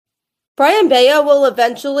Brayan Bello will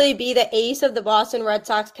eventually be the ace of the Boston Red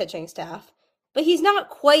Sox pitching staff, but he's not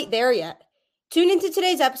quite there yet. Tune into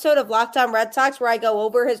today's episode of Locked On Red Sox where I go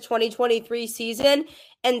over his 2023 season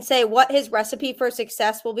and say what his recipe for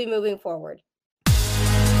success will be moving forward.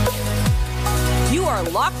 You are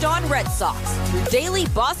Locked On Red Sox, your daily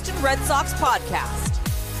Boston Red Sox podcast.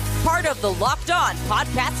 Part of the Locked On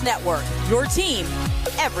Podcast Network, your team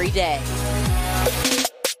every day.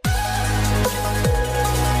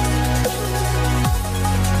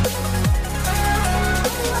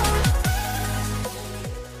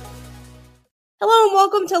 Hello and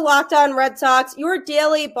welcome to Locked On Red Sox, your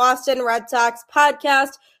daily Boston Red Sox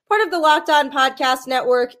podcast, part of the Locked On Podcast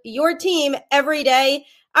Network, your team every day.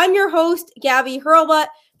 I'm your host, Gabby Hurlbut,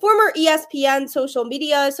 former ESPN social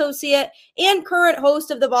media associate and current host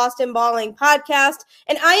of the Boston Balling podcast,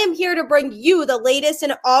 and I am here to bring you the latest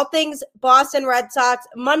in all things Boston Red Sox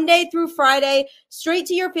Monday through Friday, straight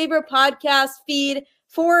to your favorite podcast feed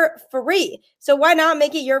for free. So why not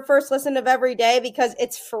make it your first listen of every day because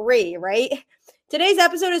it's free, right? Today's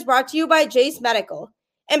episode is brought to you by Jace Medical.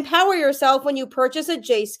 Empower yourself when you purchase a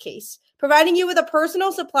Jace case, providing you with a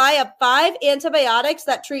personal supply of 5 antibiotics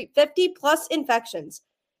that treat 50-plus infections.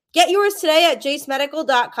 Get yours today at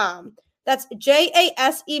jacemedical.com. That's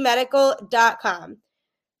JASE medical.com.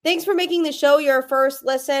 Thanks for making the show your first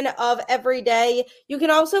listen of every day. You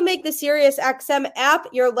can also make the SiriusXM app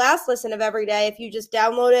your last listen of every day if you just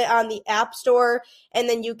download it on the App Store, and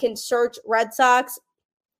then you can search Red Sox,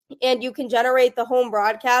 and you can generate the home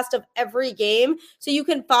broadcast of every game so you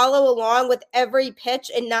can follow along with every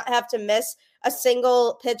pitch and not have to miss a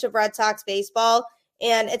single pitch of Red Sox baseball.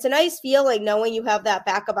 And it's a nice feeling knowing you have that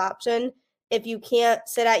backup option. If you can't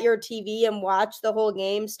sit at your TV and watch the whole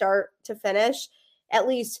game start to finish, at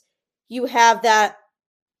least you have that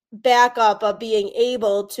backup of being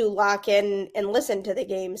able to lock in and listen to the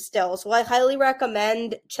game still. So I highly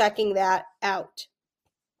recommend checking that out.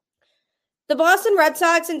 The Boston Red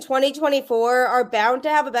Sox in 2024 are bound to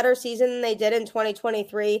have a better season than they did in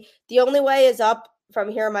 2023. The only way is up from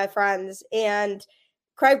here, my friends. And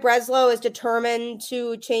Craig Breslow is determined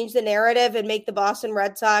to change the narrative and make the Boston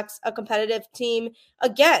Red Sox a competitive team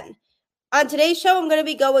again. On today's show, I'm going to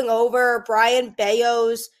be going over Brayan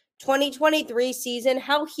Bello's 2023 season,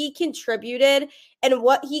 how he contributed, and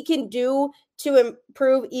what he can do to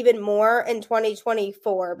improve even more in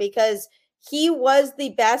 2024, because he was the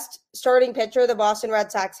best starting pitcher the Boston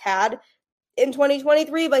Red Sox had in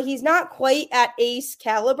 2023, but he's not quite at ace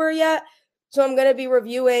caliber yet. So I'm going to be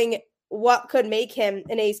reviewing what could make him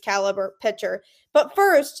an ace caliber pitcher. But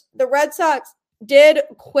first, the Red Sox did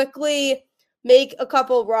quickly make a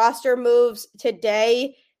couple roster moves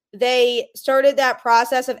today. They started that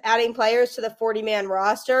process of adding players to the 40-man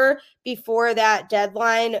roster before that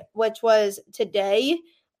deadline, which was today.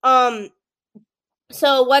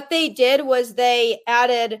 So what they did was they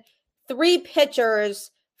added 3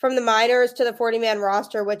 pitchers from the minors to the 40-man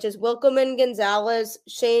roster, which is Wilkelman Gonzalez,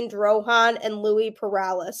 Shane Drohan, and Louis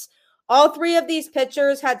Perales. All 3 of these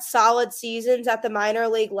pitchers had solid seasons at the minor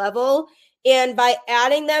league level, and by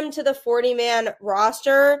adding them to the 40-man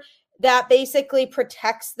roster, that basically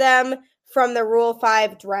protects them from the Rule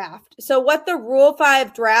 5 draft. So what the Rule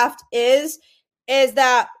 5 draft is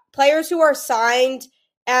that players who are signed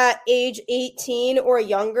at age 18 or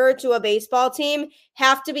younger to a baseball team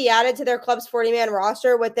have to be added to their club's 40-man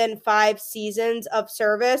roster within 5 seasons of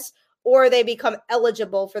service, or they become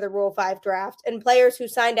eligible for the Rule 5 draft. And players who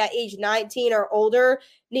signed at age 19 or older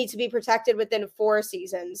need to be protected within 4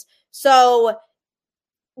 seasons. So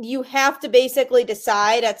you have to basically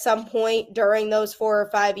decide at some point during those 4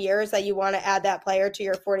 or 5 years that you want to add that player to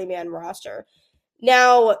your 40-man roster.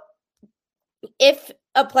 Now, if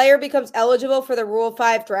a player becomes eligible for the Rule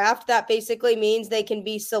 5 draft, that basically means they can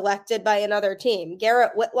be selected by another team.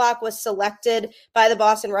 Garrett Whitlock was selected by the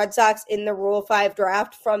Boston Red Sox in the Rule 5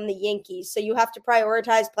 draft from the Yankees. So you have to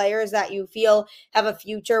prioritize players that you feel have a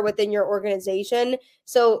future within your organization.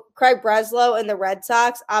 So Craig Breslow and the Red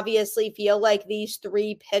Sox obviously feel like these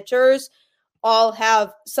 3 pitchers all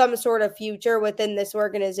have some sort of future within this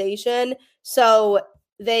organization. So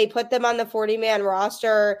they put them on the 40-man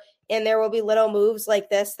roster, and there will be little moves like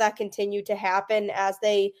this that continue to happen as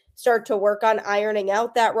they start to work on ironing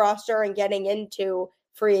out that roster and getting into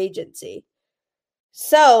free agency.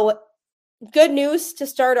 So, good news to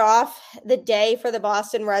start off the day for the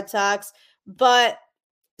Boston Red Sox. But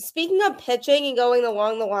speaking of pitching and going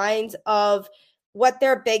along the lines of what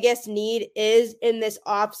their biggest need is in this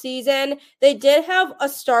offseason. They did have a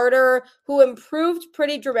starter who improved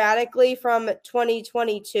pretty dramatically from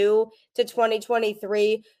 2022 to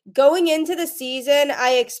 2023. Going into the season,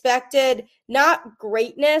 I expected not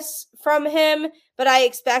greatness from him, but I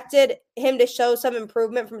expected him to show some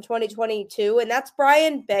improvement from 2022, and that's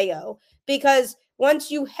Brayan Bello. Because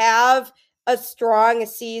once you have a strong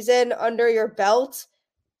season under your belt,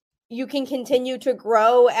 you can continue to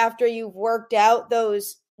grow after you've worked out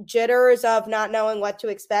those jitters of not knowing what to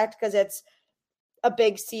expect because it's a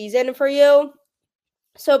big season for you.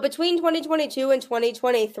 So between 2022 and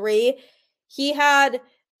 2023, he had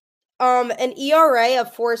an ERA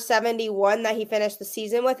of 4.71 that he finished the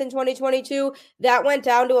season with in 2022. That went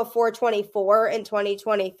down to a 4.24 in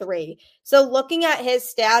 2023. So looking at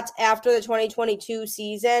his stats after the 2022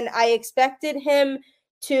 season, I expected him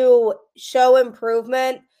to show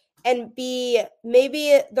improvement and be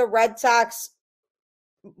maybe the Red Sox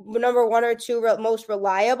number 1 or 2 most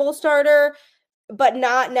reliable starter, but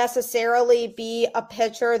not necessarily be a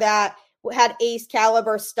pitcher that had ace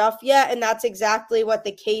caliber stuff yet, and that's exactly what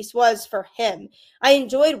the case was for him. I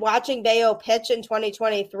enjoyed watching Bello pitch in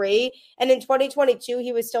 2023, and in 2022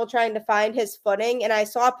 he was still trying to find his footing, and I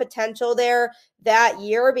saw potential there that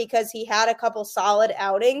year because he had a couple solid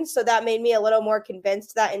outings, so that made me a little more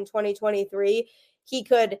convinced that in 2023 he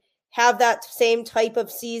could have that same type of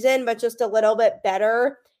season, but just a little bit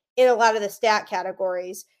better in a lot of the stat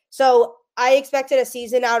categories. So I expected a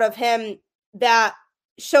season out of him that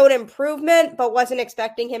showed improvement, but wasn't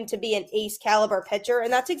expecting him to be an ace caliber pitcher.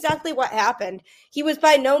 And that's exactly what happened. He was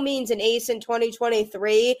by no means an ace in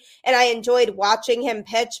 2023. And I enjoyed watching him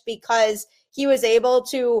pitch because he was able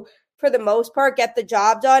to, for the most part, get the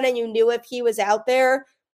job done. And you knew if he was out there,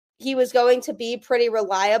 he was going to be pretty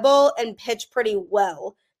reliable and pitch pretty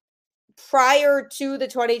well. Prior to the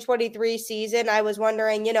 2023 season, I was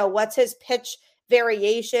wondering, what's his pitch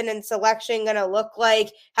variation and selection going to look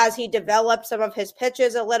like? Has he developed some of his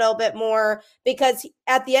pitches a little bit more? Because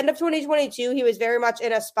at the end of 2022, he was very much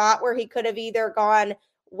in a spot where he could have either gone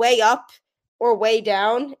way up or way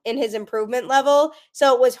down in his improvement level.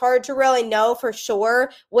 So it was hard to really know for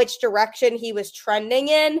sure which direction he was trending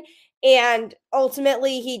in. And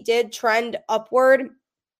ultimately, he did trend upward.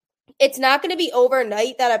 It's not going to be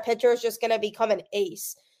overnight that a pitcher is just going to become an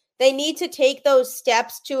ace. They need to take those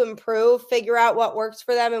steps to improve, figure out what works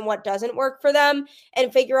for them and what doesn't work for them,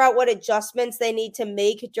 and figure out what adjustments they need to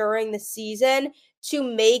make during the season to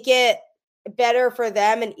make it better for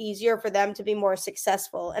them and easier for them to be more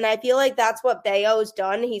successful. And I feel like that's what Bello's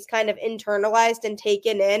done. He's kind of internalized and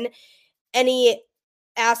taken in any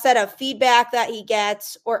asset of feedback that he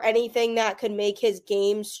gets or anything that could make his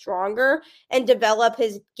game stronger and develop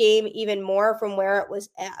his game even more from where it was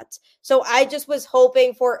at. So I just was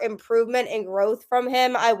hoping for improvement and growth from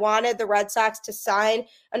him. I wanted the Red Sox to sign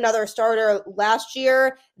another starter last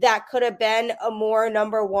year that could have been a more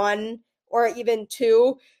number 1 or even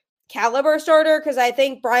 2 caliber starter, because I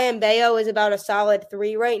think Brayan Bello is about a solid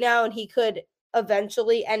 3 right now, and he could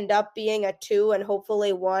eventually end up being a 2 and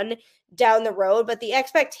hopefully 1 down the road. But the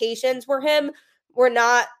expectations for him were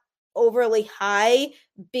not overly high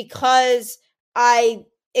because I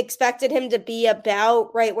expected him to be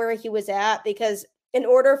about right where he was at, because in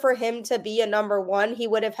order for him to be a number 1, he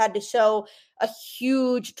would have had to show a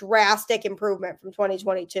huge drastic improvement from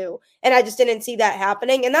 2022. And I just didn't see that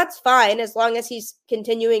happening. And that's fine as long as he's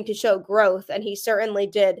continuing to show growth. And he certainly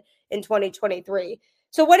did in 2023.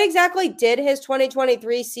 So what exactly did his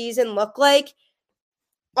 2023 season look like?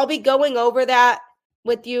 I'll be going over that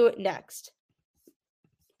with you next.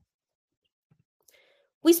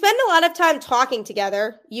 We spend a lot of time talking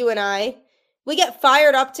together, you and I. We get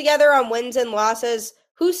fired up together on wins and losses,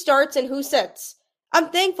 who starts and who sits. I'm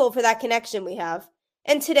thankful for that connection we have.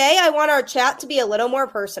 And today I want our chat to be a little more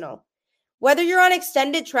personal. Whether you're on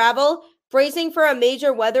extended travel, bracing for a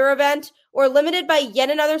major weather event, or limited by yet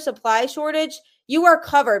another supply shortage, you are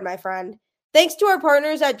covered, my friend. Thanks to our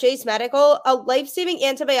partners at Jase Medical, a life-saving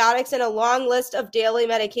antibiotics and a long list of daily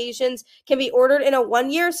medications can be ordered in a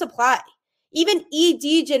 1-year supply. Even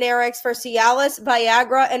ED generics for Cialis,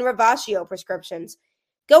 Viagra, and Revasio prescriptions.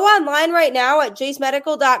 Go online right now at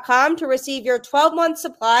jasemedical.com to receive your 12-month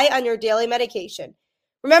supply on your daily medication.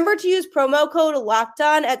 Remember to use promo code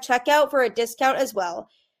LOCKEDON at checkout for a discount as well.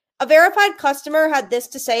 A verified customer had this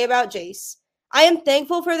to say about Jase. I am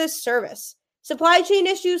thankful for this service. Supply chain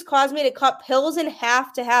issues caused me to cut pills in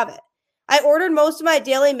half to have it. I ordered most of my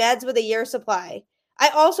daily meds with a year supply. I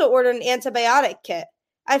also ordered an antibiotic kit.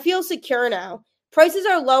 I feel secure now. Prices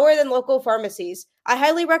are lower than local pharmacies. I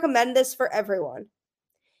highly recommend this for everyone.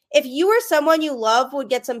 If you or someone you love would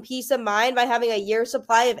get some peace of mind by having a year's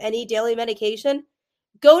supply of any daily medication,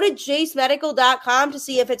 go to jacemedical.com to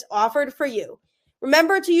see if it's offered for you.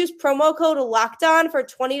 Remember to use promo code LOCKEDON for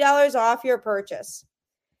 $20 off your purchase.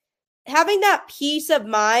 Having that peace of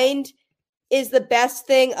mind is the best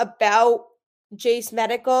thing about Jace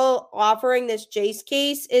Medical offering this Jace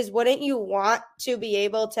case. Is wouldn't you want to be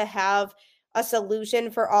able to have a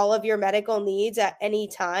solution for all of your medical needs at any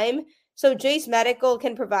time? So Jace Medical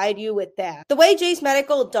can provide you with that. The way Jace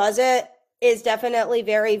Medical does it is definitely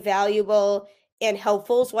very valuable and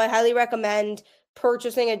helpful. So I highly recommend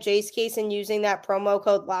purchasing a Jace case and using that promo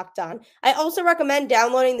code Locked On. I also recommend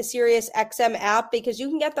downloading the SiriusXM app because you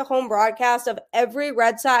can get the home broadcast of every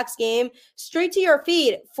Red Sox game straight to your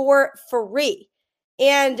feed for free.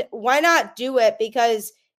 And why not do it?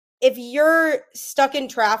 Because if you're stuck in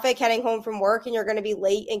traffic heading home from work and you're going to be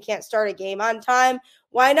late and can't start a game on time,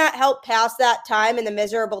 why not help pass that time in the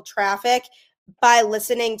miserable traffic by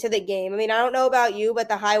listening to the game? I mean, I don't know about you, but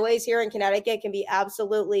the highways here in Connecticut can be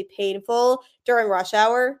absolutely painful during rush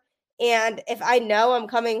hour. And if I know I'm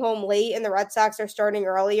coming home late and the Red Sox are starting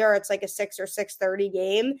earlier, it's like a 6 or 6:30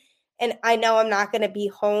 game, and I know I'm not going to be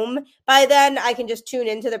home by then, I can just tune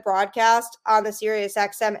into the broadcast on the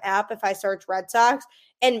SiriusXM app if I search Red Sox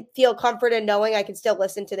and feel comfort in knowing I can still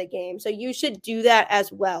listen to the game. So you should do that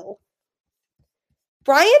as well.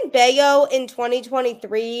 Brayan Bello in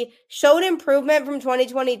 2023 showed improvement from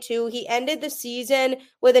 2022. He ended the season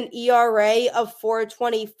with an ERA of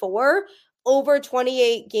 4.24 over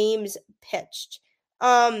 28 games pitched.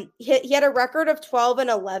 He had a record of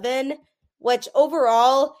 12-11, which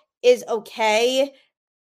overall is okay,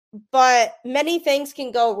 but many things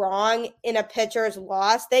can go wrong in a pitcher's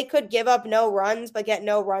loss. They could give up no runs but get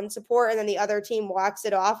no run support, and then the other team walks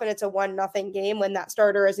it off and it's a 1-0 game when that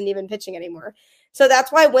starter isn't even pitching anymore. So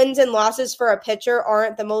that's why wins and losses for a pitcher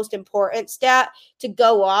aren't the most important stat to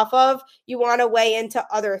go off of. You want to weigh into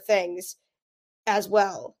other things as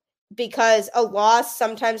well, because a loss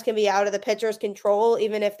sometimes can be out of the pitcher's control.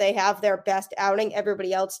 Even if they have their best outing,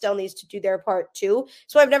 everybody else still needs to do their part too.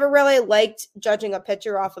 So I've never really liked judging a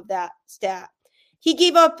pitcher off of that stat. He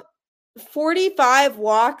gave up 45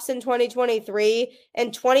 walks in 2023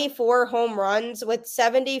 and 24 home runs with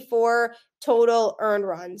 74 total earned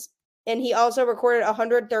runs. And he also recorded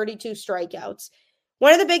 132 strikeouts.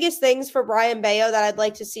 One of the biggest things for Brayan Bello that I'd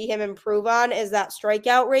like to see him improve on is that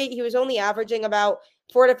strikeout rate. He was only averaging about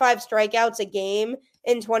 4 to 5 strikeouts a game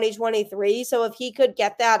in 2023. So if he could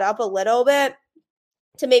get that up a little bit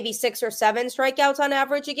to maybe 6 or 7 strikeouts on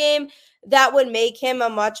average a game, that would make him a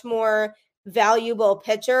much more valuable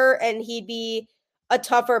pitcher, and he'd be a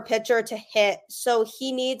tougher pitcher to hit. So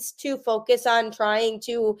he needs to focus on trying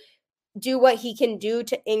to do what he can do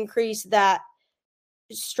to increase that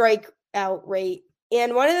strikeout rate.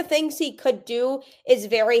 And one of the things he could do is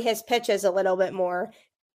vary his pitches a little bit more.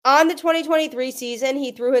 On the 2023 season,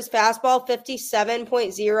 he threw his fastball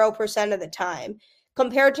 57.0% of the time.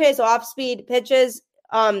 Compared to his off-speed pitches,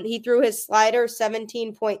 he threw his slider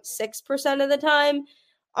 17.6% of the time,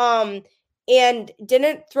 and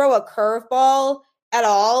didn't throw a curveball at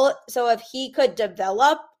all. So if he could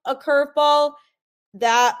develop a curveball,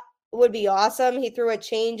 that would be awesome. He threw a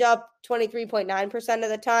changeup 23.9% of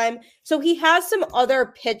the time. So he has some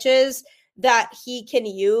other pitches that he can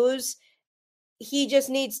use. He just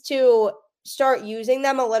needs to start using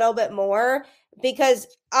them a little bit more, because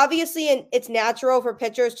obviously it's natural for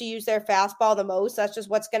pitchers to use their fastball the most. That's just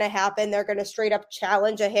what's going to happen. They're going to straight up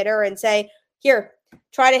challenge a hitter and say, here,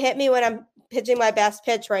 try to hit me when I'm pitching my best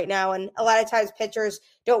pitch right now. And a lot of times pitchers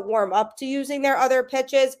don't warm up to using their other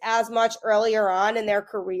pitches as much earlier on in their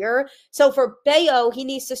career. So for Bello, he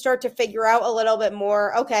needs to start to figure out a little bit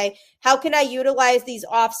more, okay, how can I utilize these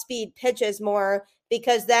off-speed pitches more?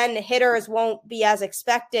 Because then hitters won't be as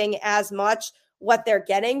expecting as much what they're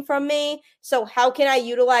getting from me. So how can I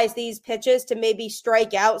utilize these pitches to maybe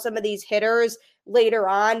strike out some of these hitters later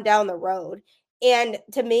on down the road? And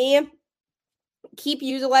to me, keep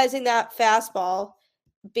utilizing that fastball,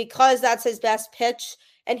 because that's his best pitch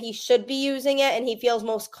and he should be using it, and he feels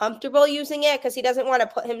most comfortable using it because he doesn't want to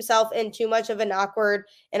put himself in too much of an awkward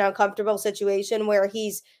and uncomfortable situation where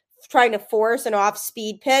he's trying to force an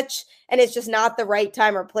off-speed pitch and it's just not the right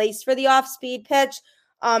time or place for the off-speed pitch.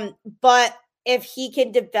 But if he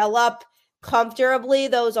can develop comfortably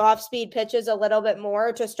those off-speed pitches a little bit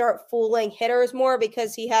more to start fooling hitters more,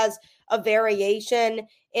 because he has a variation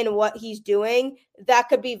in what he's doing, that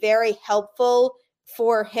could be very helpful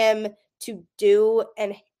for him to do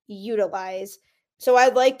and utilize. So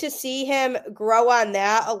I'd like to see him grow on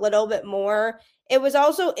that a little bit more. It was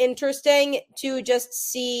also interesting to just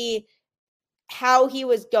see how he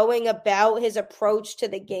was going about his approach to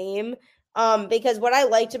the game. Because what I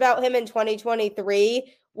liked about him in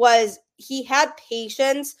 2023 was he had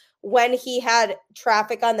patience when he had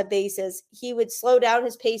traffic on the bases. He would slow down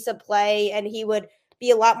his pace of play and he would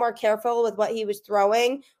be a lot more careful with what he was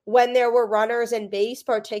throwing when there were runners in base,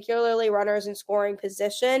 particularly runners in scoring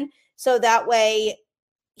position. So that way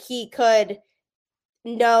he could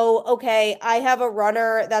know, okay, I have a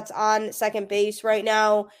runner that's on second base right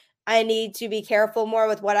now. I need to be careful more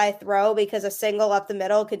with what I throw because a single up the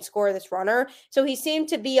middle could score this runner. So he seemed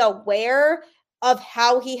to be aware of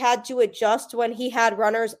how he had to adjust when he had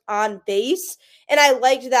runners on base. And I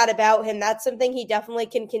liked that about him. That's something he definitely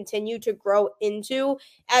can continue to grow into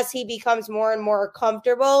as he becomes more and more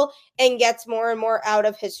comfortable and gets more and more out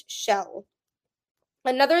of his shell.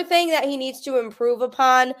 Another thing that he needs to improve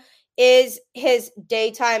upon is his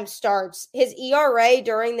daytime starts. His ERA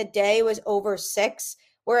during the day was over 6,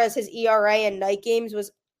 whereas his ERA in night games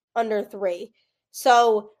was under 3.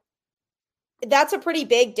 So that's a pretty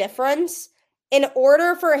big difference. In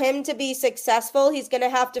order for him to be successful, he's going to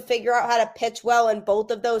have to figure out how to pitch well in both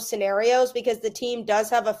of those scenarios because the team does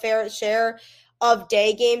have a fair share of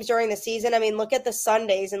day games during the season. I mean, look at the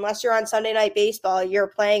Sundays. Unless you're on Sunday Night Baseball, you're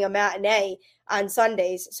playing a matinee on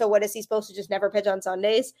Sundays. So what is he supposed to just never pitch on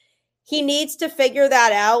Sundays? He needs to figure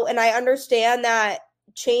that out. And I understand that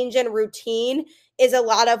change in routine is a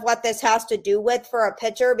lot of what this has to do with for a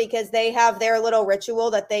pitcher because they have their little ritual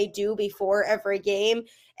that they do before every game.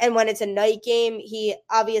 And when it's a night game, he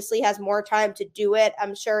obviously has more time to do it.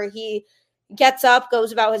 I'm sure he gets up,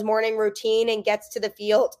 goes about his morning routine, and gets to the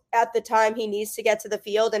field at the time he needs to get to the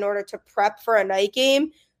field in order to prep for a night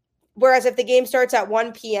game. Whereas if the game starts at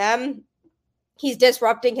 1 p.m., he's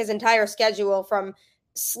disrupting his entire schedule from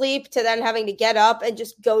sleep to then having to get up and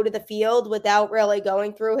just go to the field without really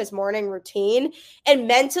going through his morning routine. And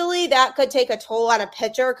mentally, that could take a toll on a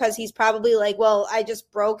pitcher because he's probably like, well, I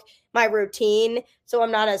just broke my routine, so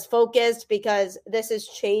I'm not as focused because this is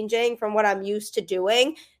changing from what I'm used to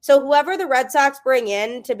doing. So whoever the Red Sox bring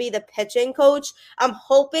in to be the pitching coach, I'm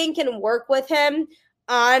hoping can work with him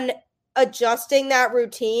on adjusting that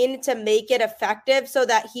routine to make it effective so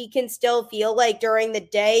that he can still feel like during the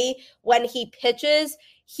day when he pitches,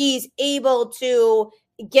 he's able to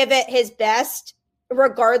give it his best,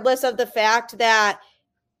 regardless of the fact that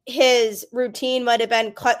his routine might have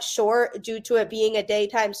been cut short due to it being a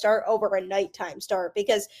daytime start over a nighttime start.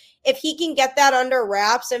 Because if he can get that under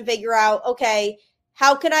wraps and figure out, okay,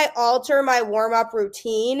 how can I alter my warm-up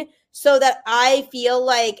routine so that I feel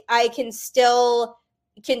like I can still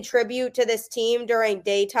contribute to this team during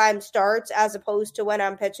daytime starts as opposed to when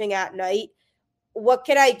I'm pitching at night? What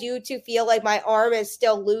can I do to feel like my arm is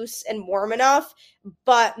still loose and warm enough,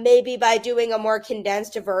 but maybe by doing a more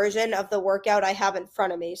condensed version of the workout I have in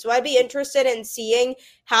front of me? So I'd be interested in seeing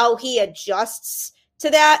how he adjusts to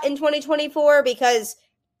that in 2024 because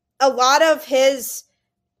a lot of his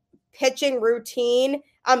pitching routine,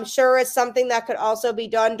 I'm sure, is something that could also be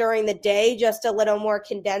done during the day, just a little more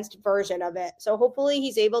condensed version of it. So hopefully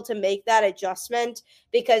he's able to make that adjustment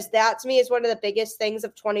because that to me is one of the biggest things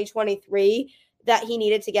of 2023 that he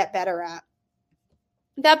needed to get better at.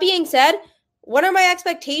 That being said, what are my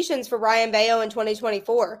expectations for Brayan Bello in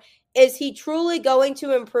 2024? Is he truly going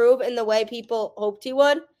to improve in the way people hoped he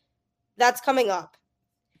would? That's coming up.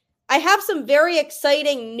 I have some very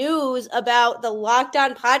exciting news about the Locked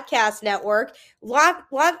On Podcast Network.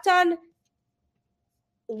 Locked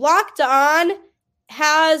On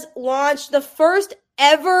has launched the first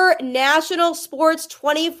ever national sports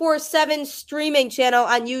 24/7 streaming channel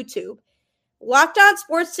on YouTube. Locked On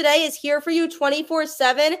Sports Today is here for you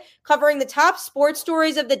 24/7, covering the top sports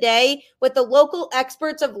stories of the day with the local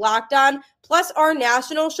experts of Locked On, plus our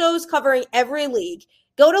national shows covering every league.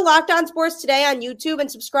 Go to Locked On Sports Today on YouTube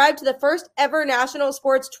and subscribe to the first ever national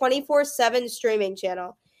sports 24/7 streaming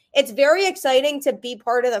channel. It's very exciting to be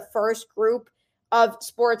part of the first group of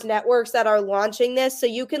sports networks that are launching this, so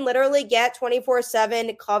you can literally get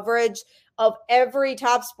 24/7 coverage of every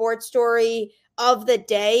top sports story of the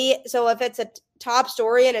day. So if it's a top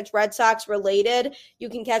story and it's Red Sox related, you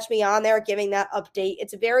can catch me on there giving that update.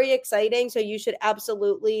 It's very exciting, so you should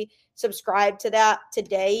absolutely subscribe to that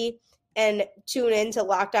today and tune in to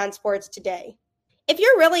Locked On Sports Today. If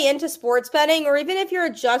you're really into sports betting, or even if you're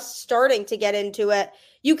just starting to get into it,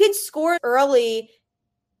 you can score early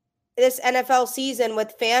this NFL season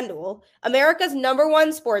with FanDuel, America's #1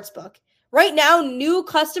 sportsbook. Right now, new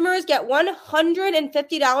customers get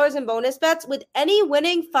 $150 in bonus bets with any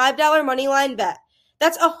winning $5 moneyline bet.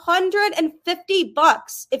 That's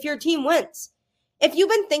 $150 if your team wins. If you've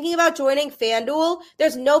been thinking about joining FanDuel,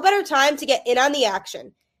 there's no better time to get in on the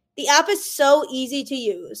action. The app is so easy to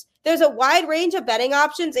use. There's a wide range of betting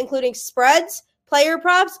options, including spreads, player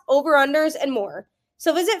props, over-unders, and more.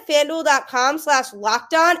 So visit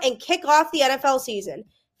FanDuel.com/lockedon and kick off the NFL season.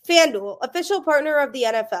 FanDuel, official partner of the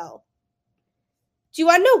NFL. Do you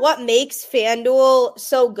want to know what makes FanDuel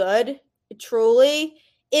so good? Truly,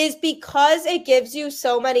 is because it gives you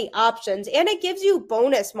so many options and it gives you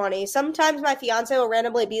bonus money. Sometimes my fiance will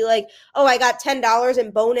randomly be like, oh, I got $10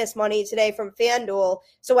 in bonus money today from FanDuel,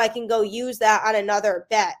 so I can go use that on another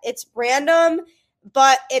bet. It's random,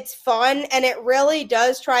 but it's fun, and it really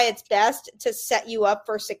does try its best to set you up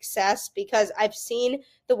for success, because I've seen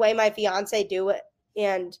the way my fiance do it,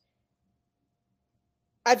 and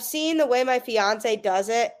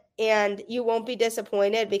you won't be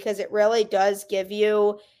disappointed, because it really does give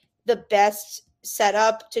you the best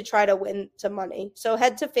setup to try to win some money. So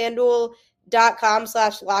head to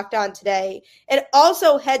FanDuel.com/lockedon today, and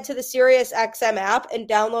also head to the SiriusXM app and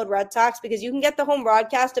download Red Sox, because you can get the home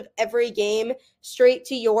broadcast of every game straight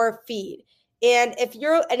to your feed. And if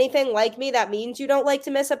you're anything like me, that means you don't like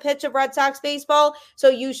to miss a pitch of Red Sox baseball. So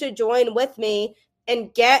you should join with me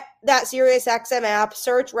and get that SiriusXM app,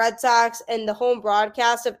 search Red Sox, and the home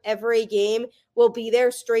broadcast of every game will be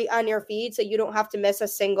there straight on your feed, so you don't have to miss a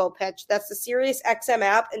single pitch. That's the SiriusXM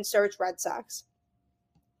app, and search Red Sox.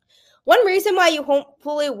 One reason why you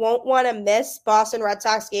hopefully won't want to miss Boston Red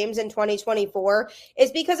Sox games in 2024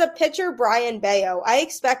 is because of pitcher Brayan Bello. I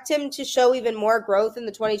expect him to show even more growth in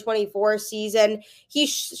the 2024 season. He's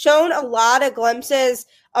shown a lot of glimpses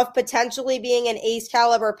of potentially being an ace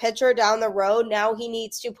caliber pitcher down the road. Now he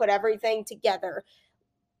needs to put everything together,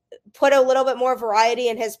 put a little bit more variety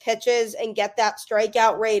in his pitches, and get that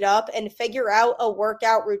strikeout rate up, and figure out a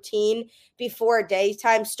workout routine before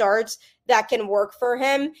daytime starts that can work for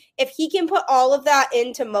him. If he can put all of that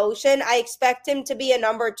into motion, I expect him to be a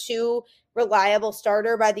number 2 reliable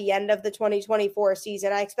starter by the end of the 2024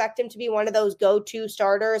 season. I expect him to be one of those go-to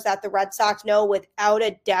starters that the Red Sox know without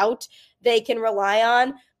a doubt they can rely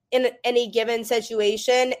on in any given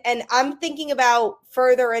situation. And I'm thinking about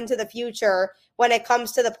further into the future when it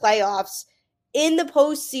comes to the playoffs. In the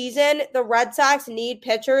postseason, the Red Sox need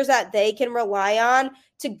pitchers that they can rely on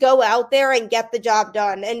to go out there and get the job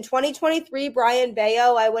done. In 2023, Brayan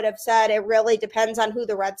Bello, I would have said it really depends on who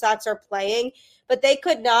the Red Sox are playing, but they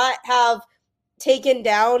could not have taken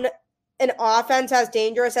down an offense as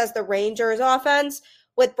dangerous as the Rangers offense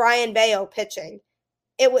with Brayan Bello pitching.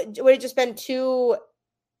 It would have just been too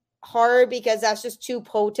hard, because that's just too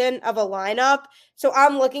potent of a lineup. So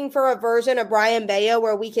I'm looking for a version of Brayan Bello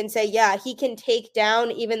where we can say, yeah, he can take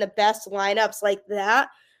down even the best lineups like that.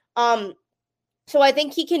 So I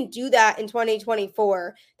think he can do that in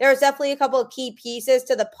 2024. There's definitely a couple of key pieces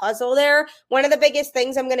to the puzzle there. One of the biggest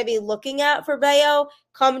things I'm going to be looking at for Bello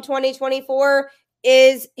come 2024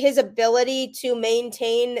 is his ability to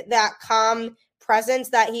maintain that calm presence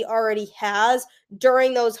that he already has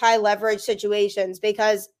during those high leverage situations,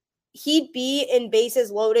 because he'd be in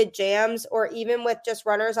bases loaded jams, or even with just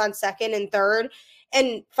runners on second and third,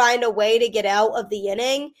 and find a way to get out of the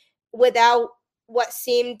inning without what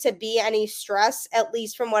seemed to be any stress, at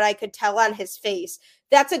least from what I could tell on his face.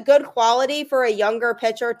 That's a good quality for a younger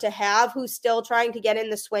pitcher to have, who's still trying to get in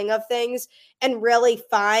the swing of things and really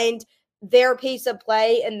find their pace of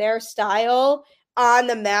play and their style on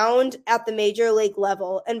the mound at the major league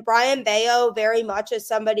level. And Brayan Bello very much is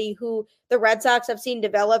somebody who the Red Sox have seen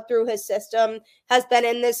develop through his system, has been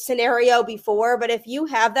in this scenario before. But if you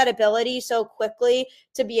have that ability so quickly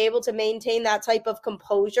to be able to maintain that type of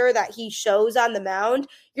composure that he shows on the mound,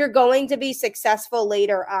 you're going to be successful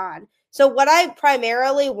later on. So what I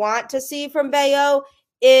primarily want to see from Bello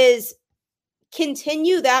is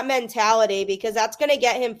continue that mentality, because that's going to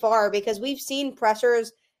get him far, because we've seen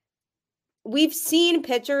pitchers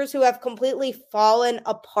who have completely fallen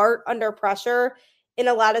apart under pressure in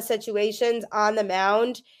a lot of situations on the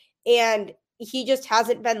mound, and he just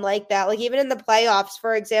hasn't been like that. Like, even in the playoffs,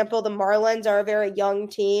 for example, the Marlins are a very young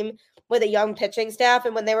team with a young pitching staff,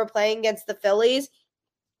 and when they were playing against the Phillies,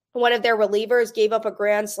 one of their relievers gave up a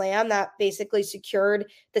grand slam that basically secured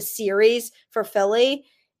the series for Philly.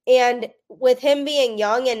 And with him being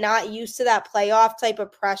young and not used to that playoff type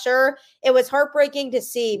of pressure, it was heartbreaking to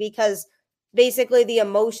see, because basically the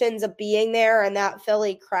emotions of being there and that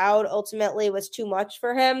Philly crowd ultimately was too much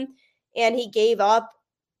for him, and he gave up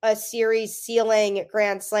a series sealing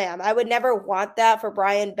grand slam. I would never want that for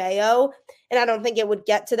Brayan Bello, and I don't think it would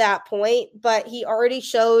get to that point, but he already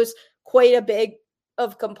shows quite a bit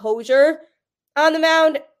of composure on the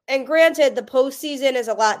mound. And granted, the postseason is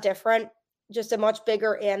a lot different, just a much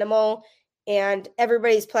bigger animal. and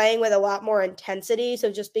everybody's playing with a lot more intensity.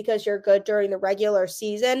 So just because you're good during the regular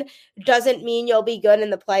season doesn't mean you'll be good in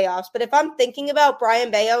the playoffs. But if I'm thinking about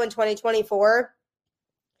Brayan Bello in 2024,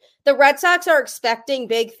 the Red Sox are expecting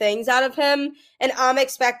big things out of him, and I'm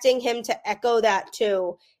expecting him to echo that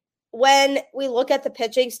too. When we look at the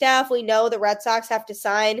pitching staff, we know the Red Sox have to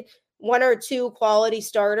sign one or two quality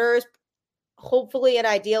starters, hopefully and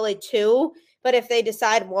ideally two. But if they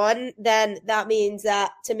decide one, then that means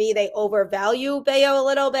that, to me, they overvalue Bello a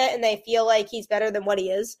little bit and they feel like he's better than what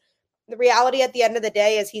he is. The reality at the end of the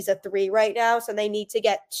day is he's a 3 right now, so they need to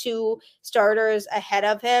get two starters ahead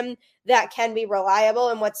of him that can be reliable.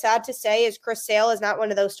 And what's sad to say is Chris Sale is not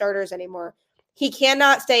one of those starters anymore. He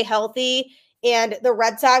cannot stay healthy, and the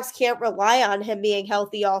Red Sox can't rely on him being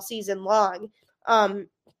healthy all season long.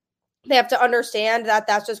 They have to understand that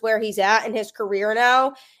that's just where he's at in his career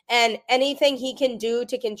now. And anything he can do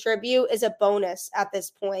to contribute is a bonus at this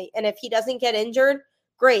point. And if he doesn't get injured,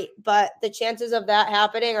 great. But the chances of that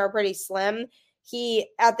happening are pretty slim. He,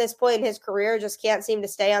 at this point in his career, just can't seem to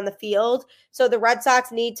stay on the field. So the Red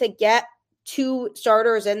Sox need to get two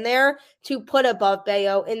starters in there to put above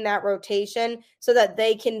Bello in that rotation so that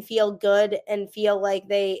they can feel good and feel like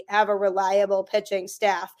they have a reliable pitching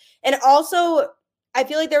staff. And also, I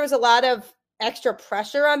feel like there was a lot of extra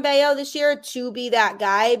pressure on Bello this year to be that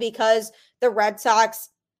guy because the Red Sox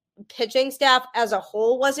pitching staff as a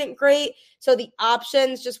whole wasn't great. So the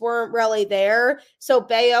options just weren't really there. So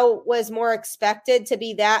Bello was more expected to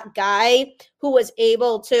be that guy who was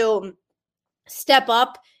able to step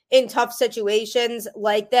up in tough situations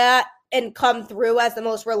like that and come through as the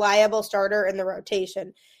most reliable starter in the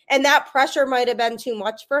rotation. And that pressure might have been too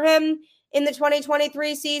much for him in the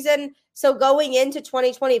 2023 season. So going into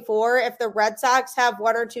 2024, if the Red Sox have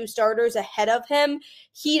one or two starters ahead of him,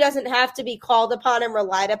 he doesn't have to be called upon and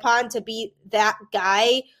relied upon to be that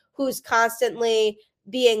guy who's constantly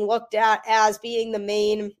being looked at as being the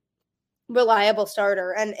main reliable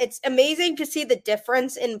starter. And it's amazing to see the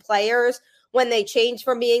difference in players when they change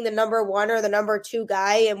from being the number one or the number two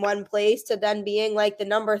guy in one place to then being like the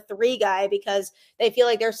number three guy, because they feel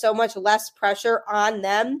like there's so much less pressure on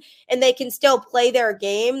them and they can still play their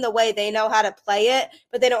game the way they know how to play it,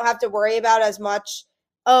 but they don't have to worry about as much,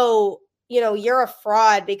 you're a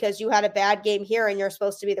fraud because you had a bad game here and you're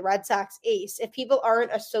supposed to be the Red Sox ace. If people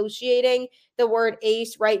aren't associating the word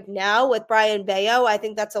ace right now with Brayan Bello, I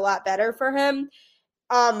think that's a lot better for him.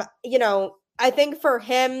 I think for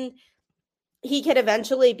him, he could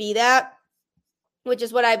eventually be that, which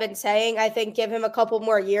is what I've been saying. I think give him a couple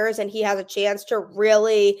more years and he has a chance to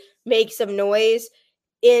really make some noise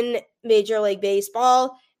in Major League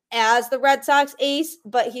Baseball as the Red Sox ace,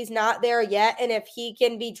 but he's not there yet. And if he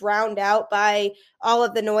can be drowned out by all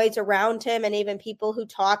of the noise around him and even people who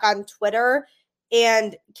talk on Twitter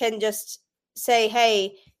and can just say,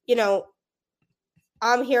 hey,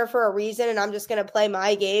 I'm here for a reason and I'm just going to play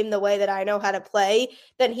my game the way that I know how to play,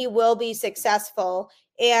 then he will be successful.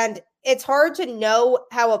 And it's hard to know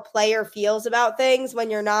how a player feels about things when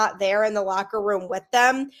you're not there in the locker room with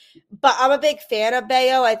them. But I'm a big fan of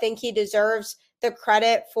Bello. I think he deserves the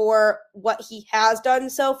credit for what he has done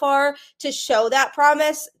so far to show that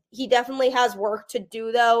promise. He definitely has work to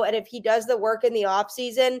do, though, and if he does the work in the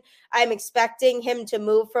offseason, I'm expecting him to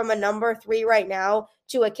move from a number 3 right now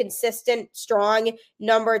to a consistent, strong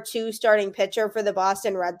number 2 starting pitcher for the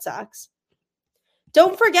Boston Red Sox.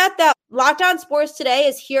 Don't forget that Locked On Sports Today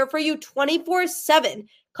is here for you 24/7,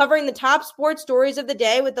 covering the top sports stories of the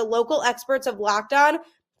day with the local experts of Locked On,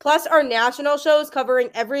 plus our national shows covering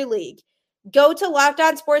every league. Go to Locked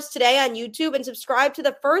On Sports Today on YouTube and subscribe to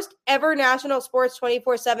the first ever national sports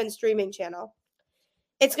 24/7 streaming channel.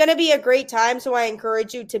 It's going to be a great time, so I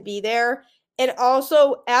encourage you to be there. And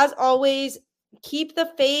also, as always, keep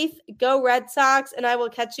the faith, go Red Sox, and I will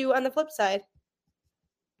catch you on the flip side.